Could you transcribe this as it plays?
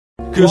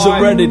Cause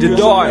I'm ready to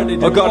die,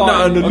 I got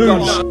nothing to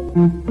lose.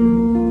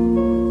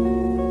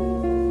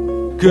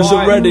 Cause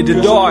I'm ready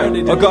to die,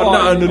 I got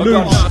nothing to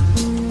lose.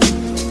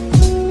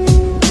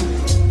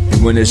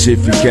 You win as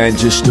if you can,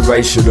 just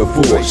erase your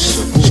thoughts.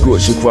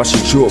 Scorch across the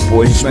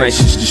chalkboard, his Mace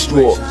is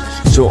distraught.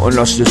 Taught and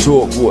lost the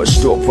talk, what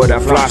stopped for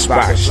that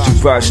flashbacks.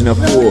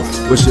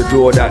 2004 was the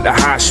door that the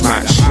hash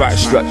smashed. Scratch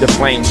struck the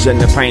flames and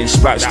the pain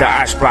spats the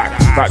ash black.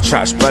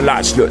 Backtracks,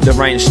 balats, look, the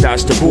rain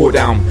starts to pour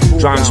down.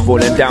 Drowns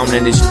falling down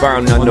and it's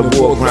found on the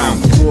war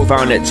ground.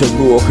 Found it to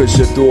roar cause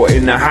the door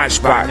in the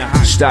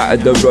hatchback.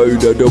 Started the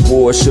road of the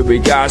war so we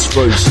gas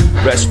froze.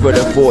 Rest for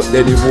the fort,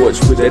 then he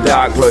walks with the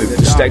dark globe.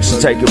 The stakes are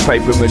taking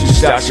paper and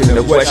just asking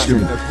the question.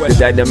 The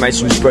day the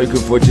Mace was broken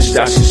for just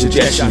asking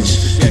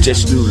suggestions.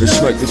 Just through the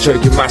smoke, the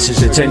choking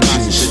masses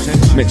attentions.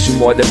 Mention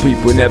why the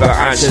people never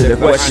answer the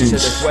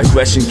questions. The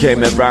question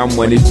came around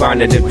when he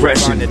found it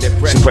depressing.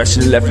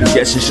 Suppressing left him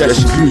guessing,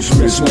 stressing clues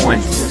from his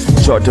mind.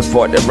 Tried to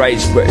fight the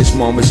rage but his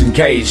mind was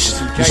encaged.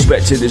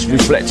 Respected his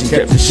reflecting,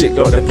 kept him sick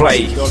like the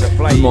plague.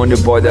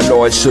 Reminded by the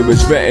lies so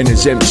his retina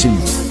is empty.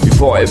 He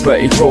fought it but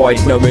he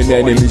cried, knowing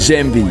enemies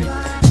envy.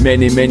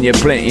 Many men, yeah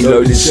plenty,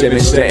 loaded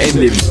sentence to end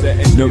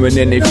him. Knowing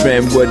any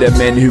friend were the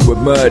men who would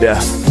murder.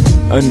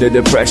 Under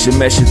the pressure,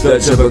 meshing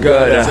thirds of a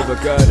girder.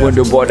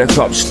 Wonder why the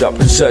cops stopped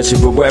and searching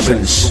for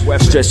weapons.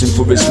 Stressing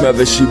for his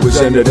mother, she was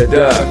under the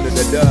dirt.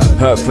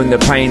 Hurt from the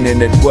pain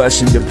and it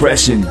worse and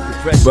depressing.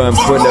 Burned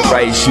full of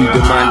rage, she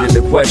demanded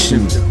the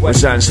question.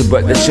 Was answered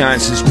but the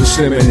chances were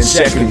slimming in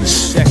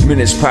seconds.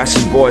 Minutes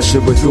passing by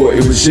so we thought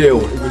he was ill.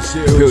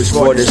 Pills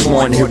for his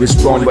mind, he was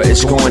blind but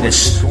his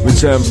kindness.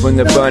 Returned from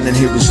the burning,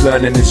 he was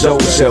learning his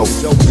old self.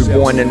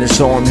 Rewinding the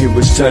time, he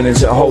was turning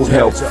to hold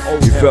help.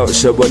 He felt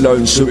so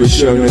alone, so he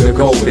shone in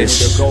the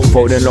coldest.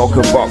 Folding like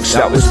a box,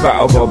 that was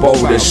battle by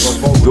boldest.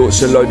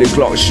 Thoughts a loaded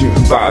clock,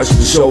 shooting battles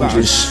for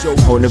soldiers.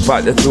 Holding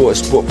back the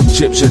thoughts, but from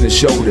chips on his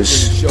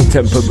shoulders.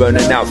 Temper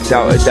burning out,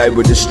 doubt a day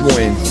were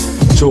destroying.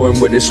 Toying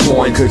with his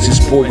mind cause his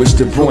boy was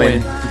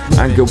deploying.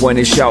 Anger when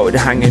he shouted,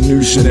 hanging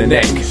noose in the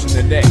neck.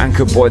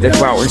 Anchored by the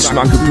clout and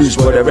smack a bruise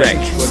by the wreck.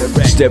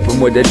 Stepping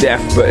with the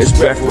death but his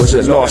breath was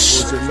a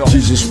loss.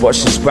 Jesus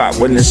watched his back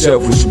when the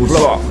surface was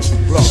blocked.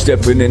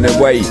 Stepping in the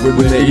way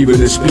with the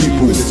evilest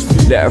people.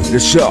 Let off the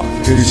shot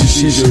cause he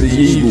sees the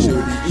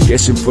evil.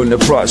 Guessing from the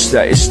plots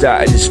that he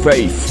started his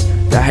faith.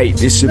 The hate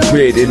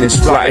disappeared in his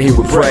flight, he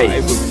would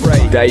pray.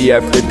 Day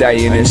after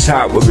day in his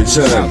heart would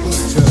return.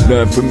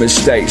 Learn from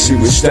mistakes, he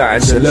was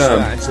starting to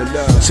learn.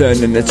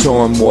 Turning the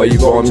time while he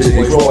rhymed and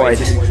he cried.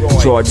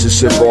 Tried to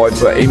survive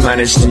but he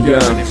managed to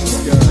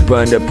yearn.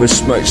 Burned up his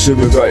smoke so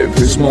he wrote up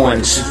his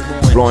mind.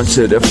 Blind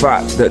to the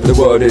fact that the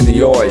world in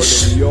the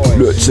eyes.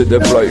 Looked to the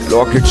bloke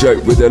like a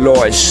joke with the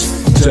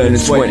lies. Turning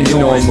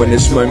 29 when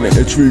this moment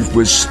of truth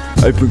was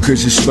open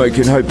cause he's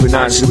smoking, hoping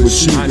answer was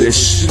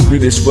soothless. Knew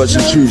this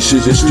wasn't true, so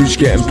this dude's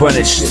getting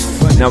punished.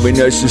 Now he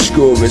knows the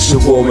score, it's a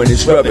war and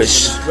it's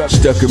rubbish.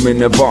 Stuck him in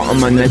the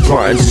bottom and they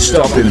plotting to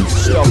stop him.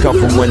 Cuff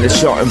him when they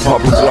shot him,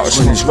 popping blocks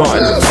in his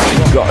right.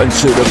 Got him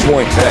to the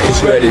point that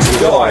he's ready to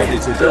die.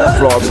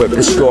 Fly but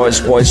the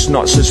skies, why it's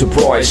not so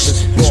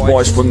surprised. He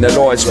smiles from the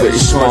lights but he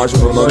smiles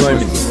from the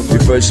moment. He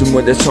froze him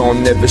with the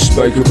time, never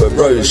spoke of a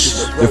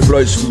rose. The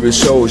flows through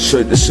his soul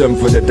showed the sun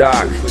from the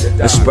dark.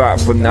 A spark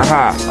from the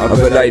heart of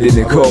a lady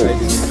Nicole.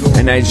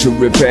 An angel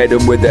repaired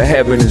him with a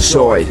heaven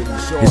inside.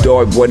 He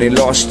died when he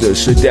lost her,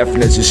 so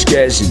definitely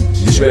scares him.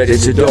 He's ready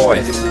to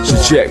die,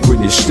 so check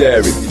when you're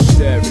staring.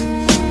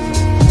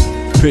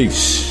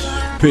 Peace,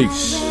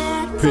 peace,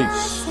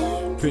 peace,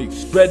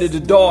 peace. Ready to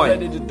die.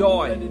 Ready to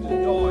die. Ready to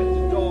die.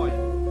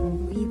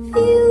 Ready to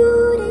die.